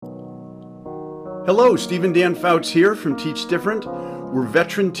Hello, Stephen Dan Fouts here from Teach Different. We're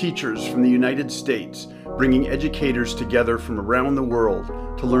veteran teachers from the United States, bringing educators together from around the world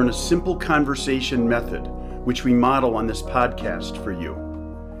to learn a simple conversation method, which we model on this podcast for you.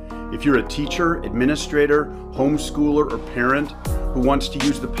 If you're a teacher, administrator, homeschooler, or parent who wants to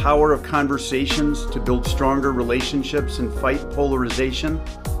use the power of conversations to build stronger relationships and fight polarization,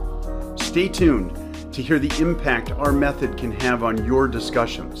 stay tuned to hear the impact our method can have on your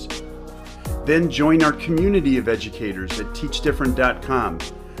discussions. Then join our community of educators at teachdifferent.com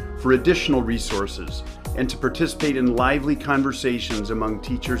for additional resources and to participate in lively conversations among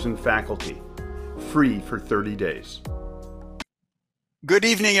teachers and faculty, free for 30 days. Good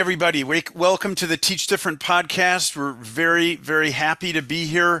evening, everybody. Welcome to the Teach Different podcast. We're very, very happy to be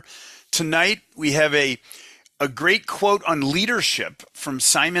here tonight. We have a great quote on leadership from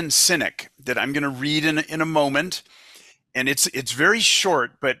Simon Sinek that I'm going to read in a moment. And it's very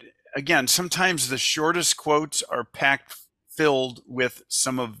short, but again, sometimes the shortest quotes are packed filled with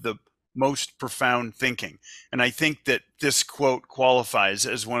some of the most profound thinking. And I think that this quote qualifies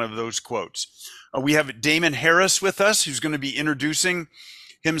as one of those quotes. We have Damon Harris with us, who's going to be introducing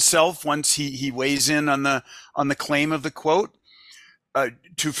himself once he weighs in on the claim of the quote.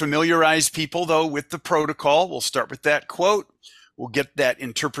 To familiarize people, though, with the protocol, we'll start with that quote. We'll get that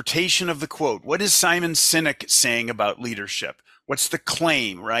interpretation of the quote. What is Simon Sinek saying about leadership? What's the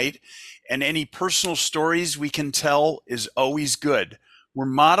claim, right? And any personal stories we can tell is always good. We're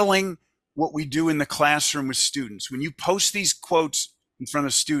modeling what we do in the classroom with students. When you post these quotes in front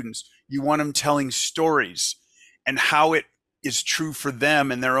of students, you want them telling stories and how it is true for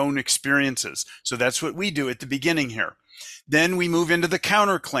them and their own experiences. So that's what we do at the beginning here. Then we move into the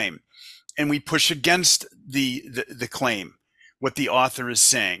counterclaim and we push against the claim, what the author is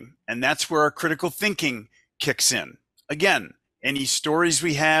saying. And that's where our critical thinking kicks in. Again, any stories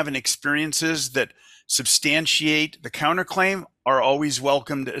we have and experiences that substantiate the counterclaim are always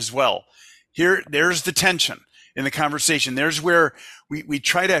welcomed as well. There's the tension in the conversation. There's where we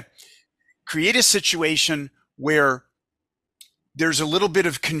try to create a situation where there's a little bit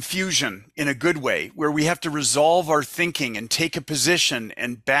of confusion in a good way, where we have to resolve our thinking and take a position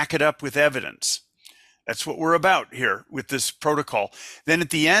and back it up with evidence. That's what we're about here with this protocol. Then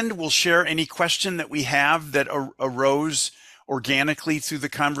at the end, we'll share any question that we have that arose organically through the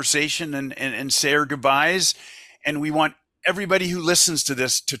conversation and say our goodbyes. And we want everybody who listens to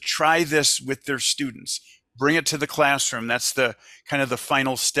this to try this with their students. Bring it to the classroom. That's the kind of the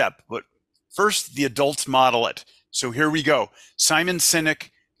final step. But first, the adults model it. So here we go. Simon Sinek,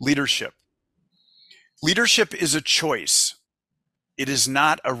 leadership. Leadership is a choice. It is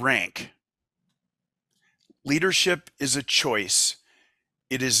not a rank. Leadership is a choice.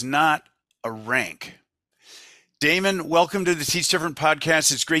 It is not a rank. Damon, welcome to the Teach Different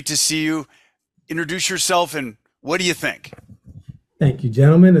podcast. It's great to see you. Introduce yourself and what do you think? Thank you,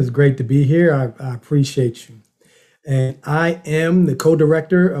 gentlemen. It's great to be here. I appreciate you. And I am the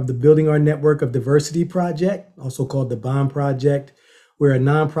co-director of the Building Our Network of Diversity Project, also called the BOND Project. We're a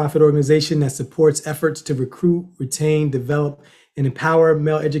nonprofit organization that supports efforts to recruit, retain, develop, and empower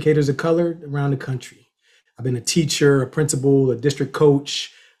male educators of color around the country. I've been a teacher, a principal, a district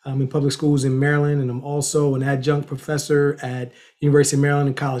coach in public schools in Maryland, and I'm also an adjunct professor at University of Maryland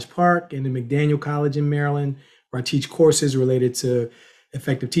in College Park and the McDaniel College in Maryland, where I teach courses related to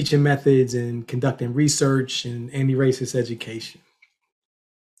effective teaching methods and conducting research and anti-racist education.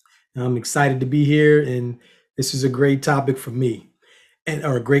 I'm excited to be here, and this is a great topic for me,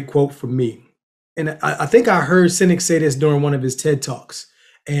 or a great quote for me. And I think I heard Sinek say this during one of his TED Talks,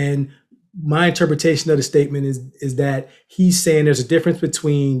 and my interpretation of the statement is that he's saying there's a difference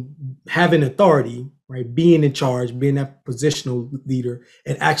between having authority, right, being in charge, being that positional leader,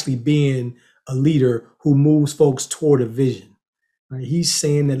 and actually being a leader who moves folks toward a vision. Right? He's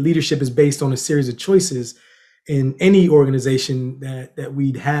saying that leadership is based on a series of choices in any organization that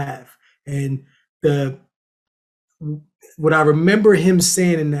we'd have. And what I remember him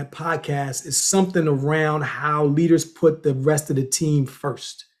saying in that podcast is something around how leaders put the rest of the team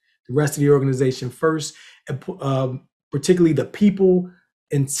first, the rest of the organization first, and particularly the people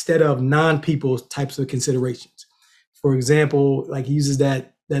instead of non-people types of considerations. For example, like he uses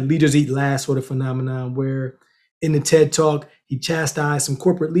that leaders eat last sort of phenomenon, where in the TED Talk, he chastised some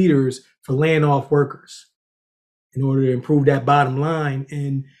corporate leaders for laying off workers in order to improve that bottom line.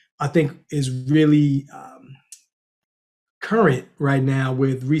 And I think is really current right now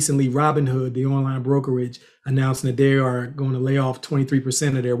with recently Robinhood, the online brokerage, announcing that they are going to lay off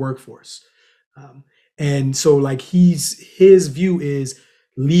 23% of their workforce. And so like his view is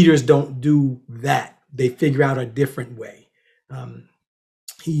leaders don't do that. They figure out a different way.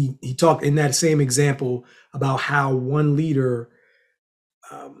 he talked in that same example about how one leader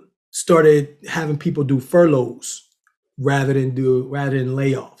started having people do furloughs rather than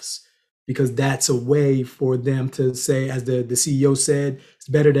layoffs, because that's a way for them to say, as the CEO said, it's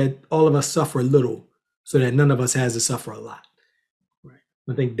better that all of us suffer a little so that none of us has to suffer a lot. Right.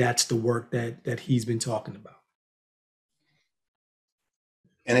 I think that's the work that he's been talking about.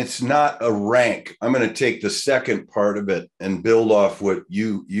 And it's not a rank. I'm going to take the second part of it and build off what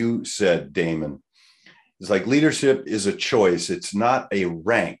you said, Damon. It's like leadership is a choice. It's not a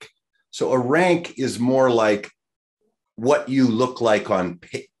rank. So a rank is more like what you look like on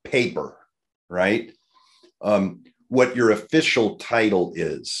paper, right? What your official title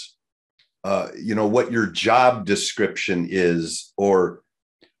is, what your job description is, or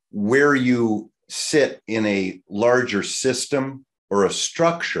where you sit in a larger system or a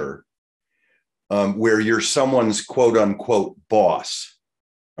structure where you're someone's quote unquote boss.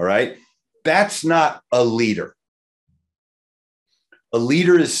 All right. That's not a leader. A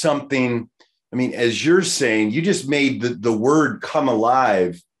leader is something, I mean, as you're saying, you just made the word come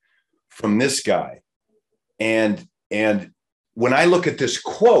alive from this guy. And when I look at this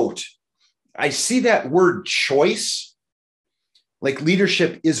quote, I see that word choice, like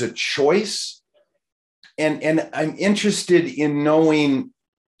leadership is a choice. And I'm interested in knowing,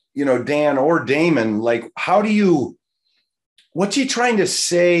 Dan or Damon, like, what's he trying to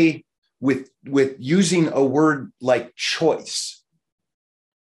say with using a word like choice?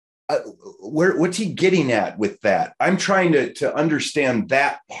 What's he getting at with that? I'm trying to understand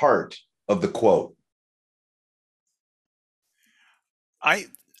that part of the quote. I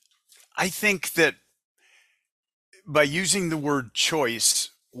think that by using the word choice,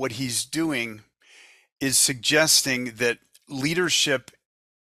 what he's doing is suggesting that leadership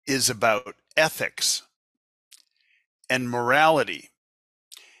is about ethics and morality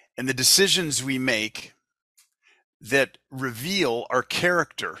and the decisions we make that reveal our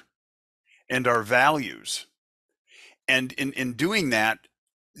character and our values. And in doing that,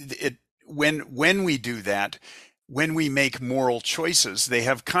 when we do that, when we make moral choices, they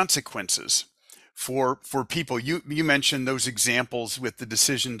have consequences for people. You mentioned those examples with the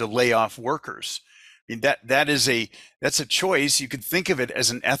decision to lay off workers. I mean, that's a choice. You could think of it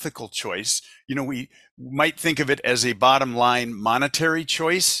as an ethical choice. We might think of it as a bottom line monetary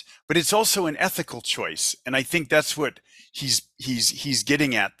choice, but it's also an ethical choice. And I think that's what he's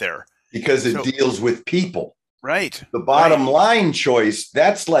getting at there. Because it deals with people. Right. The bottom line choice,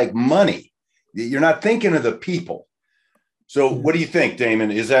 that's like money. You're not thinking of the people. So what do you think,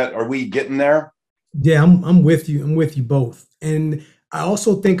 Damon? Are we getting there? Yeah, I'm with you. I'm with you both. And I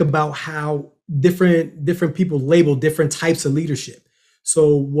also think about how different people label different types of leadership.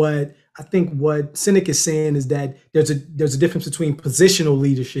 So what Sinek is saying is that there's a difference between positional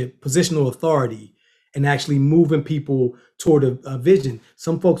leadership, positional authority, and actually moving people toward a vision.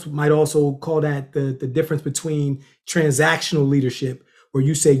 Some folks might also call that the difference between transactional leadership, where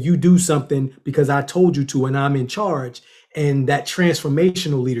you say you do something because I told you to and I'm in charge, and that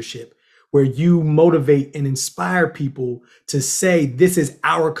transformational leadership, where you motivate and inspire people to say, this is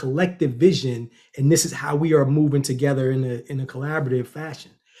our collective vision, and this is how we are moving together in a collaborative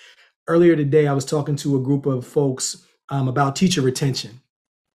fashion. Earlier today, I was talking to a group of folks about teacher retention.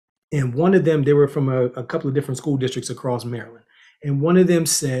 And one of them, they were from a couple of different school districts across Maryland. And one of them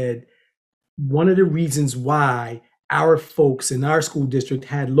said, one of the reasons why our folks in our school district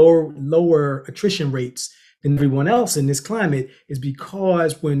had lower attrition rates than everyone else in this climate is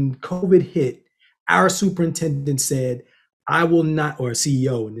because when COVID hit, our superintendent said, I will not, or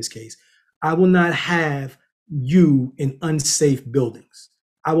CEO in this case, I will not have you in unsafe buildings.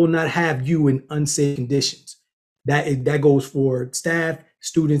 I will not have you in unsafe conditions. That goes for staff,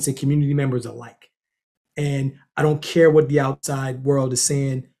 students, and community members alike. And I don't care what the outside world is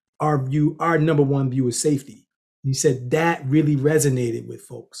saying, our number one view is safety. And he said that really resonated with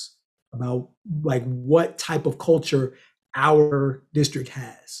folks about like what type of culture our district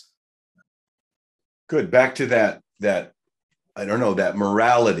has. Good. Back to that I don't know, that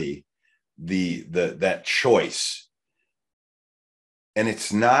morality, that choice. And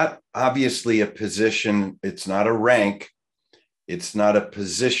it's not obviously a position, it's not a rank, it's not a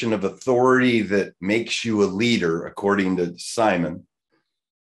position of authority that makes you a leader, according to Simon.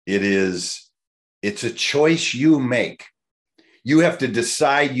 It's a choice you make. You have to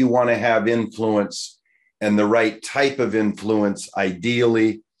decide you want to have influence, and the right type of influence,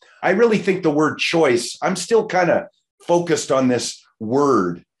 ideally. I really think the word choice, I'm still kind of focused on this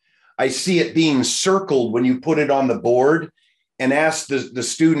word. I see it being circled when you put it on the board and ask the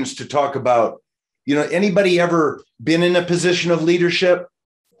students to talk about, anybody ever been in a position of leadership?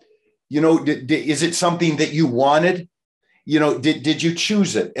 Is it something that you wanted? Did you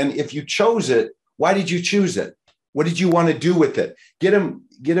choose it? And if you chose it, why did you choose it? What did you want to do with it? Get them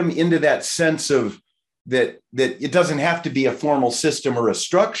into that sense of that it doesn't have to be a formal system or a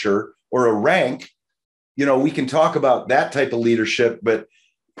structure or a rank. We can talk about that type of leadership, but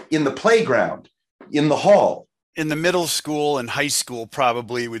in the playground, in the hall, in the middle school and high school,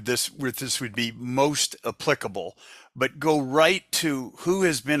 probably this would be most applicable. But go right to who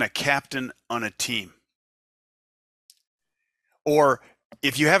has been a captain on a team. Or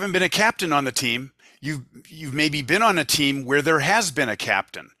if you haven't been a captain on the team, you've maybe been on a team where there has been a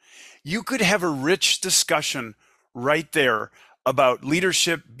captain. You could have a rich discussion right there about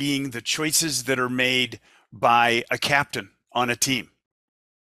leadership being the choices that are made by a captain on a team.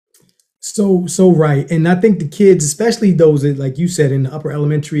 So right. And I think the kids, especially those that, like you said, in the upper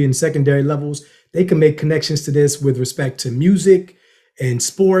elementary and secondary levels, they can make connections to this with respect to music and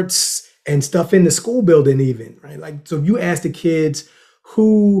sports and stuff in the school building even, right? Like, so if you ask the kids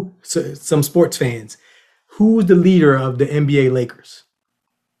some sports fans, who's the leader of the NBA Lakers?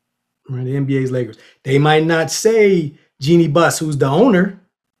 Right, the NBA's Lakers. They might not say Jeannie Buss, who's the owner,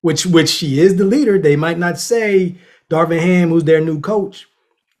 which she is the leader. They might not say Darvin Ham, who's their new coach.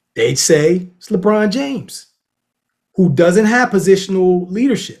 They'd say it's LeBron James, who doesn't have positional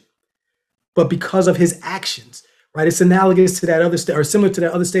leadership, but because of his actions, right? It's analogous to that or similar to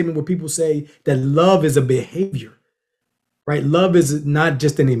that other statement where people say that love is a behavior, right? Love is not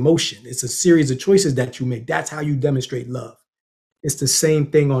just an emotion. It's a series of choices that you make. That's how you demonstrate love. It's the same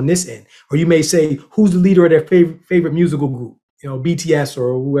thing on this end. Or you may say, who's the leader of their favorite musical group? BTS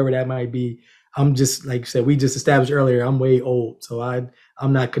or whoever that might be. I'm just, like I said, we just established earlier, I'm way old, so I'm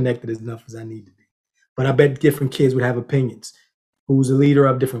not connected as enough as I need to be. But I bet different kids would have opinions. Who's the leader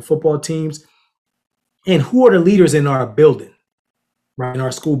of different football teams? And who are the leaders in our building, right? In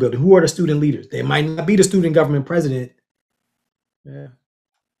our school building? Who are the student leaders? They might not be the student government president.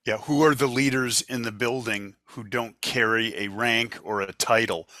 Yeah, who are the leaders in the building who don't carry a rank or a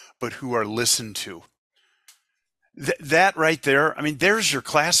title, but who are listened to? That right there, I mean, there's your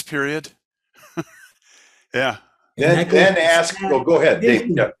class period. Yeah. Then ask, go ahead, Dave.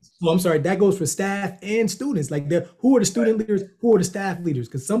 Yeah. I'm sorry, that goes for staff and students. Like, who are the student leaders? Who are the staff leaders?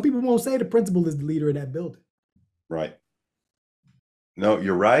 Because some people won't say the principal is the leader of that building. Right. No,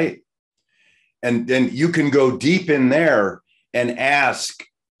 you're right. And then you can go deep in there and ask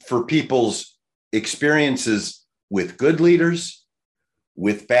for people's experiences with good leaders,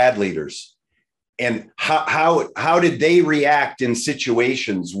 with bad leaders, and how did they react in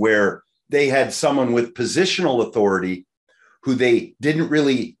situations where they had someone with positional authority who they didn't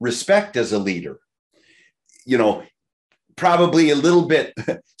really respect as a leader. Probably a little bit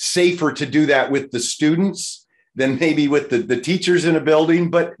safer to do that with the students than maybe with the teachers in a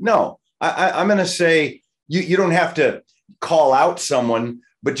building. But no, I'm going to say you don't have to call out someone,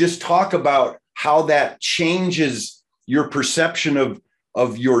 but just talk about how that changes your perception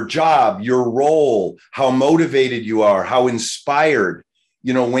of your job, your role, how motivated you are, how inspired,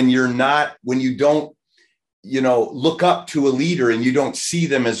 when you don't, look up to a leader and you don't see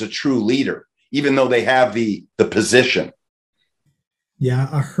them as a true leader, even though they have the position. Yeah,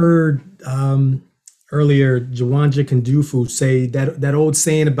 I heard earlier Jawanja Kunjufu say that old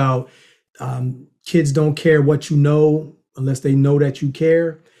saying about kids don't care what you know unless they know that you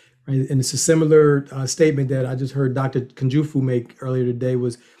care. Right? And it's a similar statement that I just heard Dr. Kunjufu make earlier today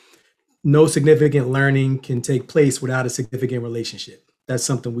was no significant learning can take place without a significant relationship. That's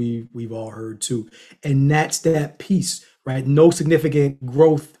something we've all heard too. And that's that piece, right? No significant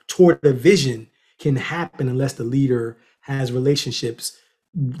growth toward the vision can happen unless the leader has relationships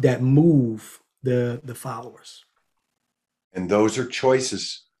that move the followers. And those are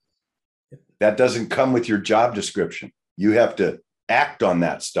choices. That doesn't come with your job description. You have to act on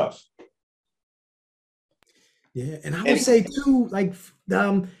that stuff. Yeah, and I would say too, like,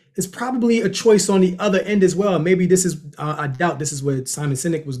 it's probably a choice on the other end as well. Maybe this is, I doubt this is what Simon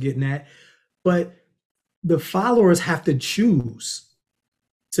Sinek was getting at, but the followers have to choose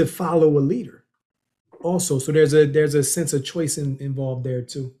to follow a leader also. So there's a sense of choice involved there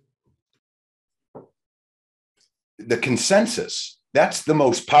too. The consensus, that's the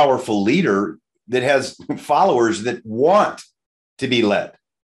most powerful leader that has followers that want to be led.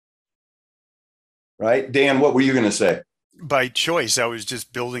 Right? Dan, what were you going to say? By choice, I was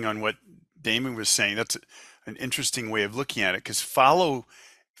just building on what Damon was saying. That's an interesting way of looking at it, because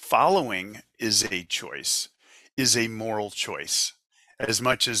following is a choice, is a moral choice, as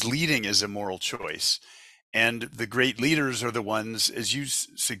much as leading is a moral choice. And the great leaders are the ones, as you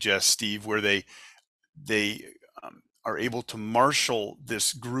suggest, Steve, where they are able to marshal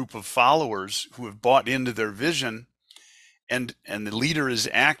this group of followers who have bought into their vision, and the leader is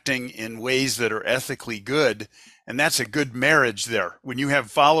acting in ways that are ethically good, and that's a good marriage there. When you have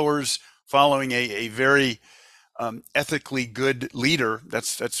followers following a very ethically good leader,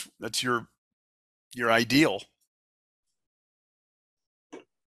 that's your ideal.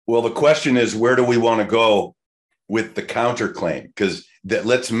 Well, the question is, where do we want to go with the counterclaim? Because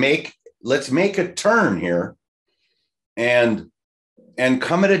let's make a turn here and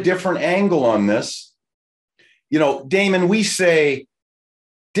come at a different angle on this. You know, Damon, we say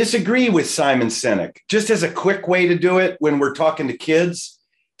disagree with Simon Sinek, just as a quick way to do it when we're talking to kids,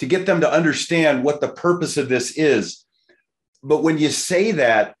 to get them to understand what the purpose of this is. But when you say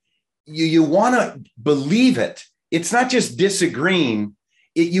that, you want to believe it. It's not just disagreeing.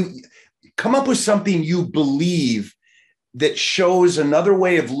 You come up with something you believe that shows another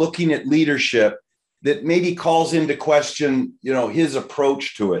way of looking at leadership that maybe calls into question, you know, his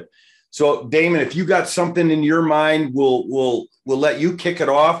approach to it. So, Damon, if you got something in your mind, we'll let you kick it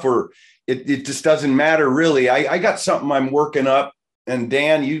off, or it just doesn't matter really. I got something I'm working up, and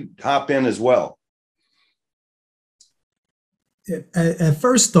Dan, you hop in as well. At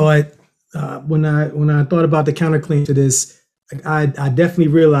first thought, when I thought about the counterclaim to this, I definitely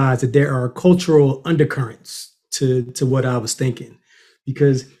realized that there are cultural undercurrents to what I was thinking,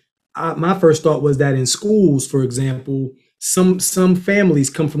 because my first thought was that in schools, for example, some families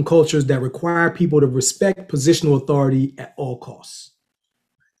come from cultures that require people to respect positional authority at all costs.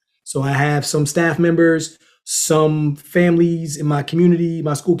 So I have some staff members, some families in my community,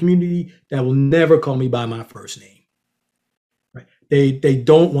 my school community, that will never call me by my first name. Right? They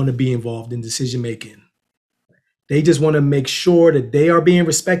don't want to be involved in decision making. They just want to make sure that they are being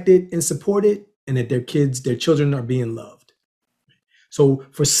respected and supported, and that their children are being loved. So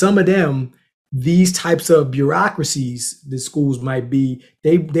for some of them, these types of bureaucracies that schools might be,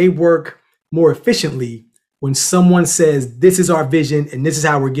 they work more efficiently when someone says, this is our vision and this is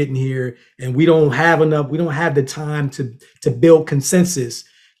how we're getting here, and we don't have the time to build consensus.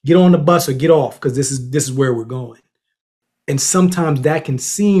 Get on the bus or get off, because this is where we're going. And sometimes that can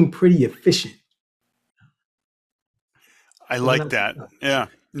seem pretty efficient. I like that. Yeah.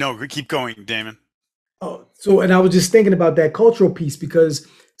 No, keep going, Damon. Oh, and I was just thinking about that cultural piece, because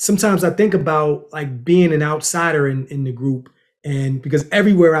sometimes I think about like being an outsider in the group, and because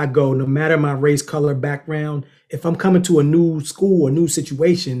everywhere I go, no matter my race, color, background, if I'm coming to a new school, a new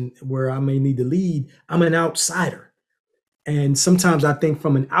situation where I may need to lead, I'm an outsider. And sometimes I think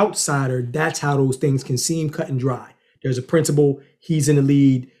from an outsider, that's how those things can seem cut and dry. There's a principal, he's in the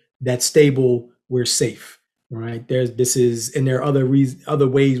lead, that's stable, we're safe, right? And there are other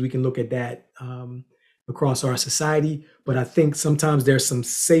ways we can look at that across our society. But I think sometimes there's some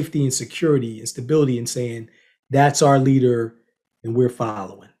safety and security and stability in saying that's our leader and we're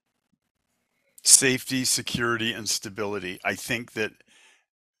following. Safety, security, and stability. I think that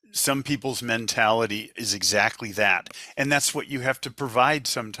some people's mentality is exactly that. And that's what you have to provide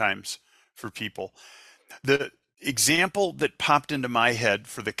sometimes for people. The example that popped into my head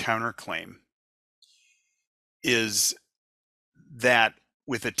for the counterclaim is that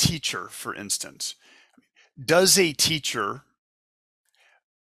with a teacher, for instance, is a teacher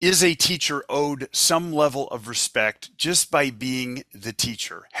owed some level of respect just by being the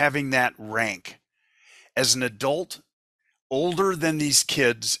teacher, having that rank? As an adult, older than these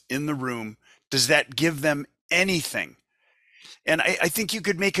kids in the room, does that give them anything? And I think you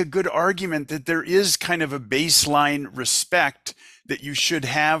could make a good argument that there is kind of a baseline respect that you should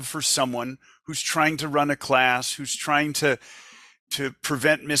have for someone who's trying to run a class, who's trying to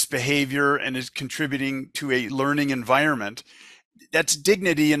prevent misbehavior and is contributing to a learning environment. That's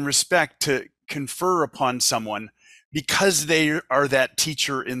dignity and respect to confer upon someone because they are that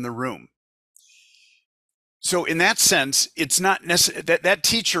teacher in the room. So in that sense, it's not necessary that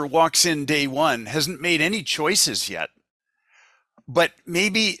teacher walks in day one, hasn't made any choices yet, but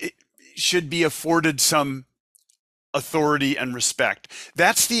maybe it should be afforded some authority and respect.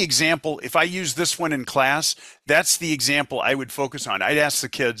 That's the example. If I use this one in class, that's the example I would focus on. I'd ask the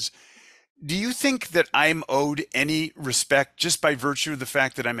kids, do you think that I'm owed any respect just by virtue of the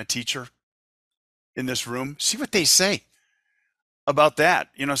fact that I'm a teacher in this room? See what they say about that.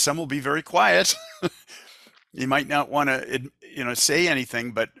 You know, some will be very quiet. You might not want to, say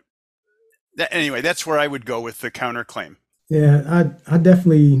anything, but anyway, that's where I would go with the counterclaim. Yeah, I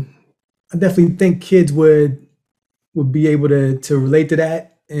definitely think kids would be able to relate to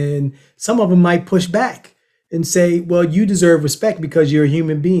that. And some of them might push back and say, well, you deserve respect because you're a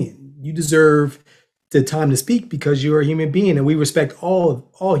human being. You deserve the time to speak because you're a human being, and we respect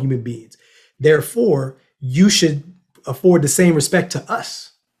all human beings. Therefore, you should afford the same respect to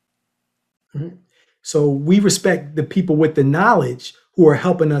us. Right? So we respect the people with the knowledge who are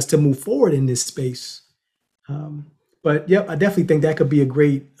helping us to move forward in this space. But yep, I definitely think that could be a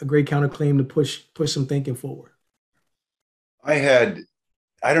great counterclaim to push some thinking forward. I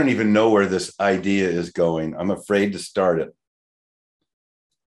don't even know where this idea is going. I'm afraid to start it.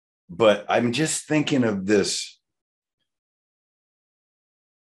 But I'm just thinking of this.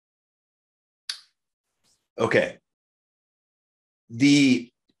 Okay.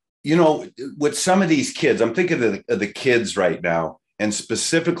 With some of these kids, I'm thinking of the kids right now. And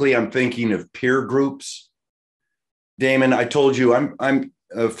specifically, I'm thinking of peer groups. Damon, I told you I'm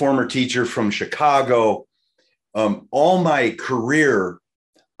a former teacher from Chicago. All my career,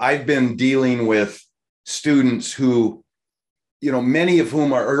 I've been dealing with students who, many of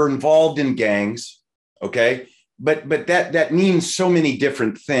whom are involved in gangs. Okay. But that means so many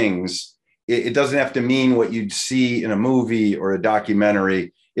different things. It doesn't have to mean what you'd see in a movie or a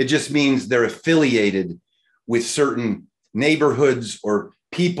documentary. It just means they're affiliated with certain neighborhoods or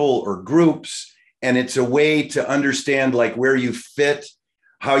people or groups. And it's a way to understand like where you fit,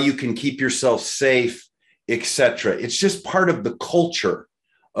 how you can keep yourself safe, etc. It's just part of the culture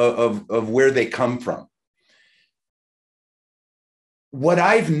of where they come from. What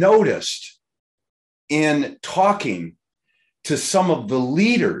I've noticed in talking to some of the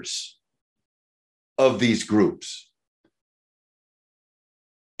leaders of these groups,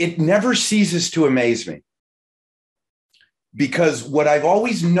 it never ceases to amaze me. Because what I've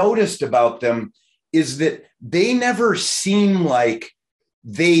always noticed about them is that they never seem like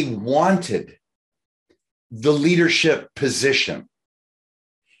they wanted the leadership position.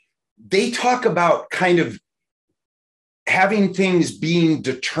 They talk about kind of having things being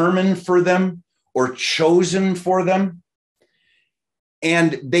determined for them or chosen for them.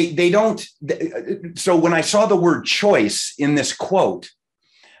 And they don't. So when I saw the word choice in this quote,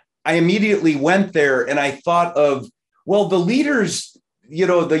 I immediately went there and I thought of, well, the leaders,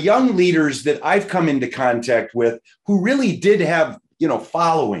 the young leaders that I've come into contact with who really did have,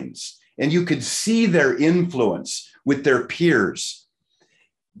 followings, and you could see their influence with their peers.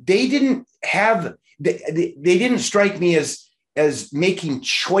 They didn't strike me as making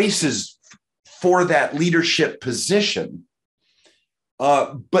choices for that leadership position,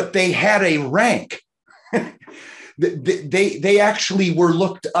 but they had a rank. They actually were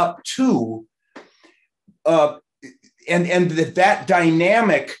looked up to, and that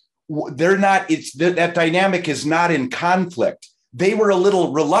dynamic, that dynamic is not in conflict. They were a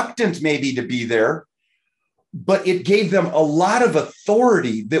little reluctant maybe to be there, but it gave them a lot of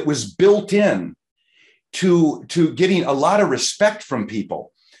authority that was built in to getting a lot of respect from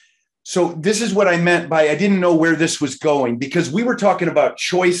people. So this is what I meant by I didn't know where this was going, because we were talking about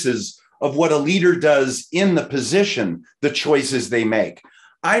choices of what a leader does in the position, the choices they make.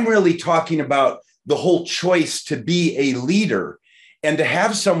 I'm really talking about the whole choice to be a leader and to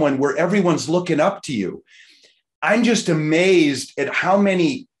have someone where everyone's looking up to you. I'm just amazed at how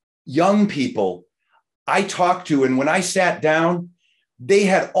many young people I talked to. And when I sat down, they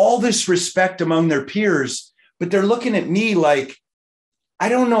had all this respect among their peers, but they're looking at me like, I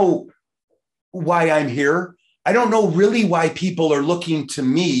don't know why I'm here. I don't know really why people are looking to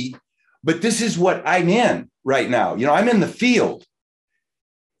me, but this is what I'm in right now. I'm in the field.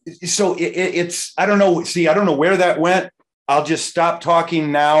 So it's, I don't know. See, I don't know where that went. I'll just stop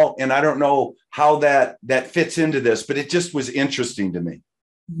talking now. And I don't know how that fits into this, but it just was interesting to me.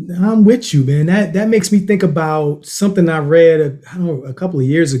 I'm with you, man. That makes me think about something I read, a couple of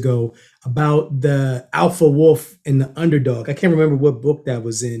years ago about the alpha wolf and the underdog. I can't remember what book that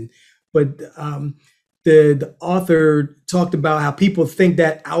was in, but the author talked about how people think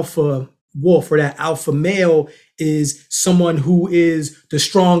that alpha wolf or that alpha male is someone who is the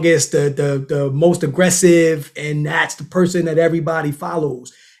strongest, the most aggressive, and that's the person that everybody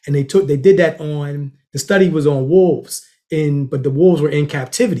follows. And they did that the study was on wolves, but the wolves were in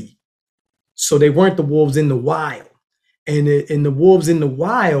captivity. So they weren't the wolves in the wild. And the wolves in the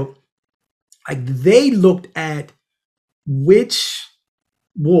wild, like they looked at which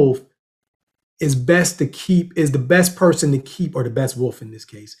wolf is the best person to keep, or the best wolf in this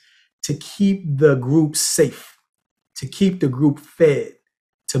case, to keep the group safe, to keep the group fed,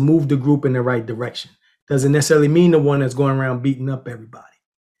 to move the group in the right direction. Doesn't necessarily mean the one that's going around beating up everybody.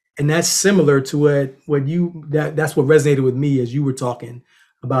 And that's similar to that's what resonated with me as you were talking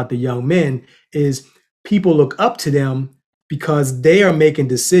about the young men, is people look up to them because they are making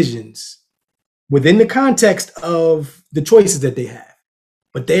decisions within the context of the choices that they have,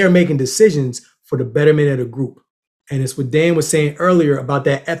 but they are making decisions for the betterment of the group. And it's what Dan was saying earlier about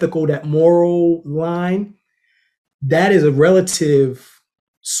that ethical, that moral line. that is a relative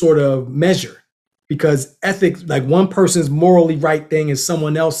sort of measure, because ethics, like one person's morally right thing is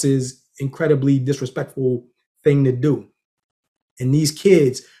someone else's incredibly disrespectful thing to do. And these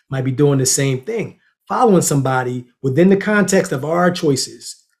kids might be doing the same thing, following somebody within the context of our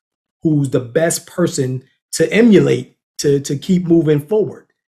choices, who's the best person to emulate to keep moving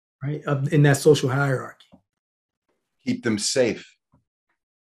forward, right? Up in that social hierarchy. Keep them safe.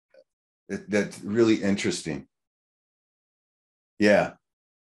 That's really interesting. Yeah.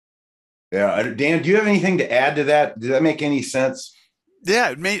 Yeah. Dan, do you have anything to add to that? Did that make any sense?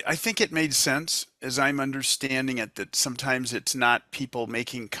 Yeah, I think it made sense as I'm understanding it, that sometimes it's not people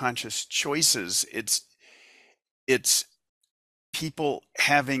making conscious choices. It's people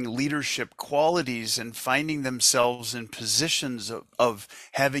having leadership qualities and finding themselves in positions of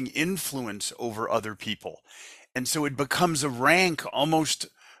having influence over other people. And so it becomes a rank almost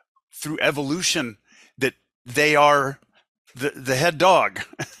through evolution that they are the head dog.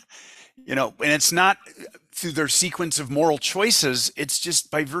 And it's not through their sequence of moral choices, it's just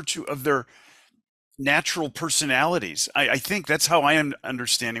by virtue of their natural personalities. I think that's how I am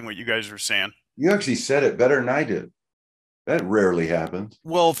understanding what you guys are saying. You actually said it better than I did. That rarely happens.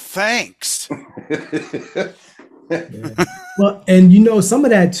 Well, thanks. Yeah. Well, and some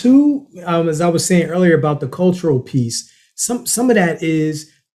of that too, as I was saying earlier about the cultural piece, some of that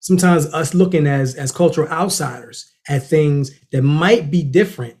is sometimes us looking as cultural outsiders at things that might be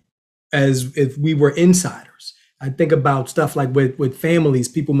different as if we were insiders. I think about stuff like with families,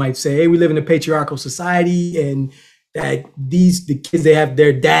 people might say, hey, we live in a patriarchal society, and that the kids, they have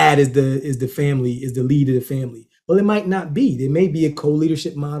their dad is the family, is the lead of the family. Well, it might not be. There may be a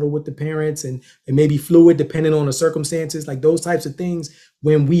co-leadership model with the parents, and it may be fluid depending on the circumstances. Like those types of things,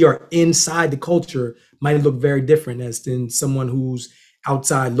 when we are inside the culture, might look very different as than someone who's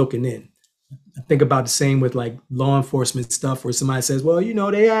outside looking in. I think about the same with like law enforcement stuff, where somebody says, well,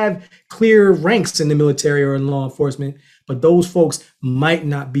 they have clear ranks in the military or in law enforcement, but those folks might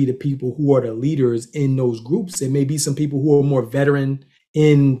not be the people who are the leaders in those groups. It may be some people who are more veteran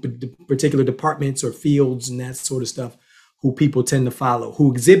in particular departments or fields and that sort of stuff, who people tend to follow,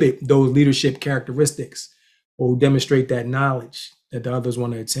 who exhibit those leadership characteristics or who demonstrate that knowledge that the others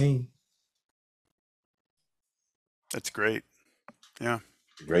want to attain. That's great. Yeah.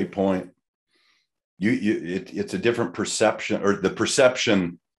 Great point. It's a different perception, or the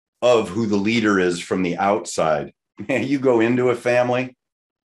perception of who the leader is from the outside. Man, you go into a family,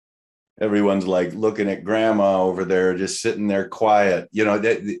 everyone's like looking at grandma over there, just sitting there quiet.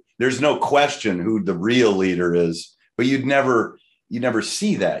 There's no question who the real leader is, but you never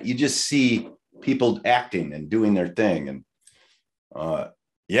see that. You just see people acting and doing their thing. And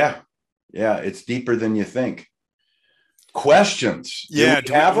yeah, it's deeper than you think. Questions? Yeah,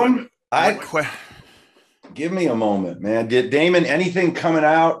 do we have them? Give me a moment, man. Did Damon, anything coming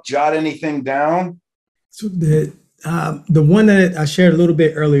out? Jot anything down? So the one that I shared a little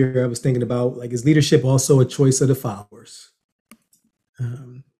bit earlier, I was thinking about, like, is leadership also a choice of the followers?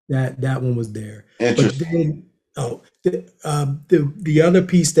 That one was there. Interesting. But then, the other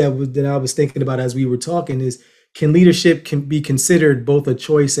piece that I was thinking about as we were talking is, can leadership be considered both a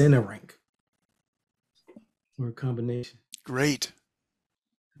choice and a rank, or a combination? Great.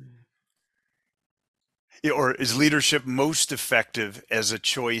 Or is leadership most effective as a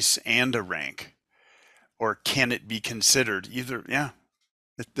choice and a rank? Or can it be considered either? Yeah,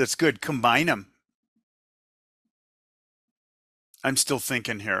 that's good. Combine them. I'm still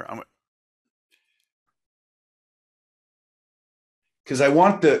thinking here. Because I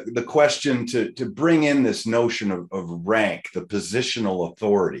want the question to bring in this notion of rank, the positional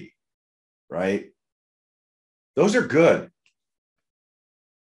authority, right? Those are good.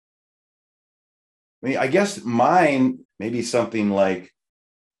 I mean, I guess mine may be something like,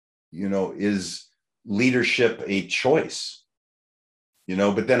 is leadership a choice?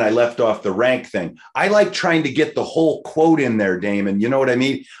 But then I left off the rank thing. I like trying to get the whole quote in there, Damon. You know what I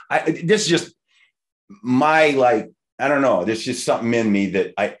mean? This is just my, I don't know. There's just something in me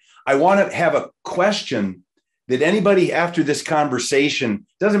that I want to have a question that anybody after this conversation,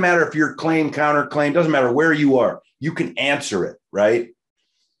 doesn't matter if you're claim, counterclaim, doesn't matter where you are, you can answer it, right?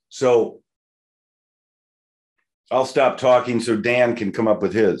 So I'll stop talking so Dan can come up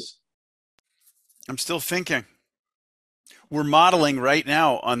with his. I'm still thinking. We're modeling right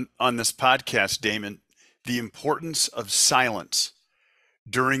now on this podcast, Damon, the importance of silence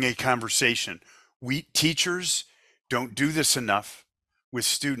during a conversation. We teachers don't do this enough with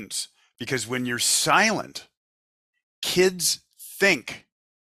students, because when you're silent, kids think.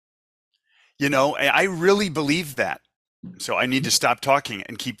 I really believe that. So I need to stop talking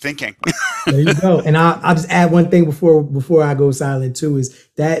and keep thinking. There you go. And I'll just add one thing before I go silent too, is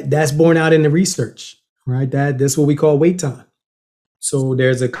that's borne out in the research, right? That's what we call wait time. So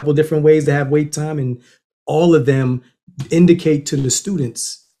there's a couple different ways to have wait time, and all of them indicate to the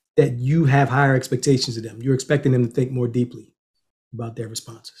students that you have higher expectations of them. You're expecting them to think more deeply about their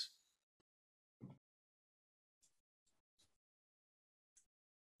responses.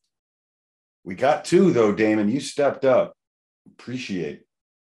 We got two though, Damon. You stepped up. Appreciate.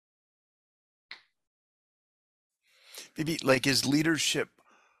 Maybe like, is leadership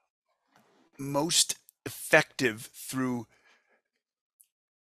most effective through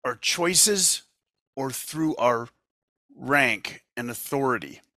our choices or through our rank and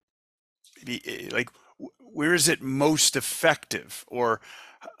authority? Maybe like, where is it most effective? Or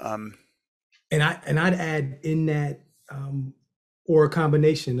And I'd add in that or a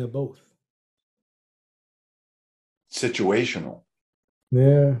combination of both. Situational.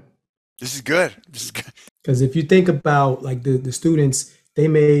 Yeah. this is good. This is good. Because if you think about like the students, they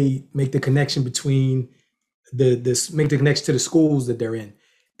may make the connection between make the connection to the schools that they're in.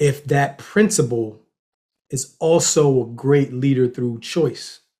 If that principal is also a great leader through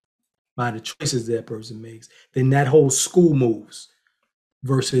choice, by the choices that person makes, then that whole school moves.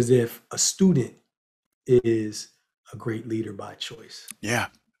 Versus if a student is a great leader by choice. Yeah.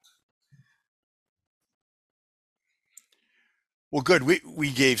 Well, good. We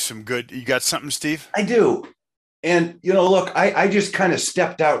gave some good. You got something, Steve? I do. And, look, I just kind of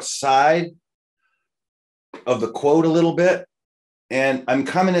stepped outside of the quote a little bit, and I'm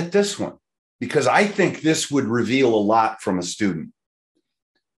coming at this one because I think this would reveal a lot from a student.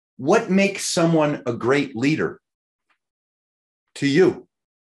 What makes someone a great leader to you?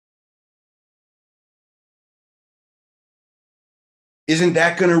 Isn't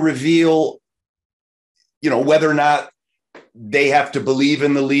that going to reveal, whether or not they have to believe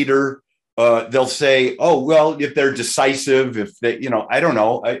in the leader? They'll say, oh, well, if they're decisive, if they, I don't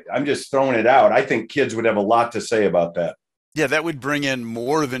know. I'm just throwing it out. I think kids would have a lot to say about that. Yeah, that would bring in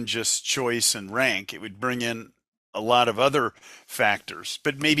more than just choice and rank. It would bring in a lot of other factors.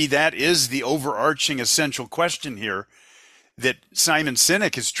 But maybe that is the overarching essential question here that Simon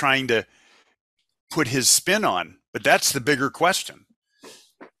Sinek is trying to put his spin on. But that's the bigger question.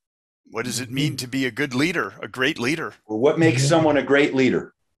 What does it mean to be a good leader, a great leader? Well, what makes someone a great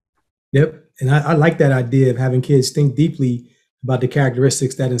leader? Yep. And I like that idea of having kids think deeply about the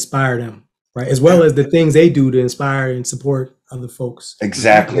characteristics that inspire them, right? As well as the things they do to inspire and support other folks.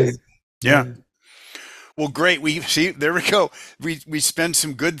 Exactly. Yeah. Well, great. There we go. We spend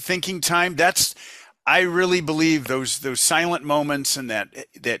some good thinking time. I really believe those silent moments and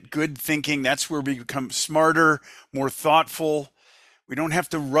that good thinking, that's where we become smarter, more thoughtful. We don't have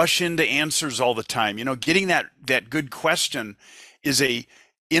to rush into answers all the time. Getting that good question is a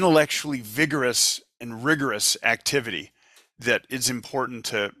intellectually vigorous and rigorous activity that is important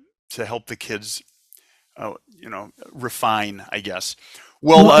to help the kids, refine, I guess.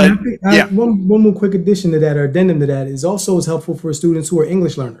 Well, one more quick addition to that, or addendum to that, is also as helpful for students who are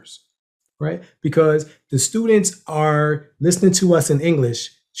English learners, right? Because the students are listening to us in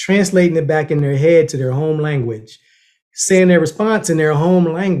English, translating it back in their head to their home language, saying their response in their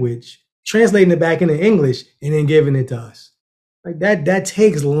home language, translating it back into English, and then giving it to us. Like that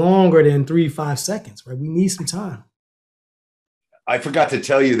takes longer than 3-5 seconds, right? We need some time. I forgot to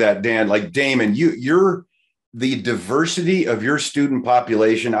tell you that, Dan. Like Damon, you're the diversity of your student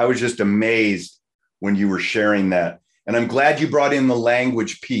population. I was just amazed when you were sharing that. And I'm glad you brought in the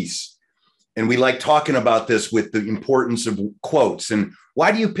language piece. And we like talking about this with the importance of quotes. And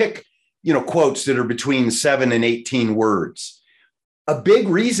why do you pick quotes that are between 7 and 18 words? A big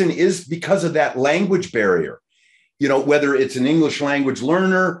reason is because of that language barrier. Whether it's an English language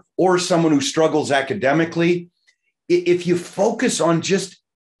learner or someone who struggles academically, if you focus on just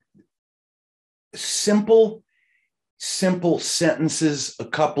simple sentences, a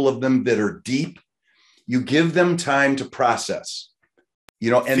couple of them that are deep, you give them time to process,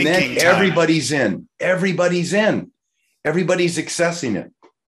 and thinking then everybody's in, everybody's accessing it.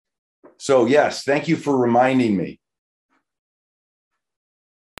 So yes, thank you for reminding me.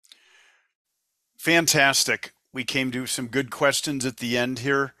 Fantastic. We came to some good questions at the end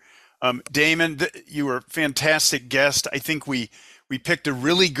here. Damon, you were a fantastic guest. I think we picked a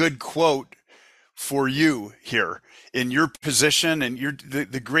really good quote for you here in your position and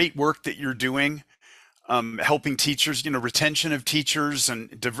the great work that you're doing, helping teachers, retention of teachers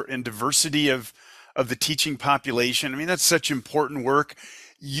and diversity of the teaching population. I mean, that's such important work.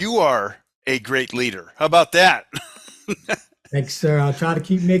 You are a great leader. How about that? Thanks, sir. I'll try to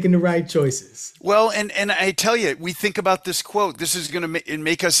keep making the right choices. Well, and I tell you, we think about this quote. This is going to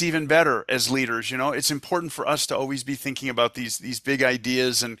make us even better as leaders. You know, it's important for us to always be thinking about these big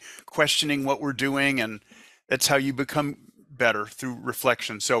ideas and questioning what we're doing, and that's how you become better, through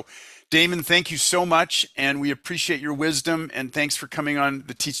reflection. So, Damon, thank you so much, and we appreciate your wisdom, and thanks for coming on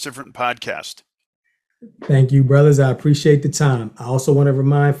the Teach Different podcast. Thank you, brothers. I appreciate the time. I also want to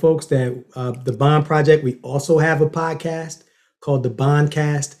remind folks that the Bond Project, we also have a podcast called the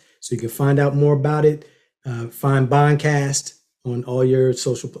Bondcast. So you can find out more about it. Find Bondcast on all your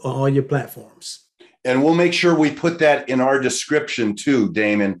platforms. And we'll make sure we put that in our description too,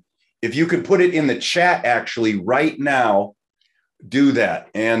 Damon. If you could put it in the chat actually right now, do that.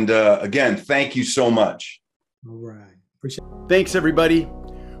 And again, thank you so much. All right. Appreciate it. Thanks, everybody.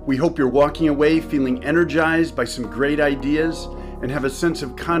 We hope you're walking away feeling energized by some great ideas and have a sense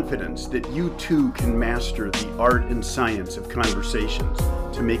of confidence that you too can master the art and science of conversations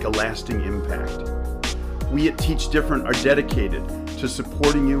to make a lasting impact. We at Teach Different are dedicated to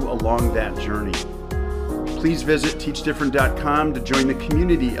supporting you along that journey. Please visit teachdifferent.com to join the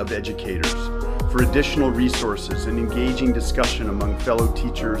community of educators for additional resources and engaging discussion among fellow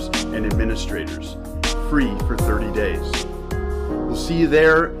teachers and administrators, free for 30 days. We'll see you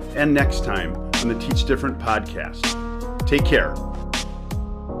there and next time on the Teach Different podcast. Take care.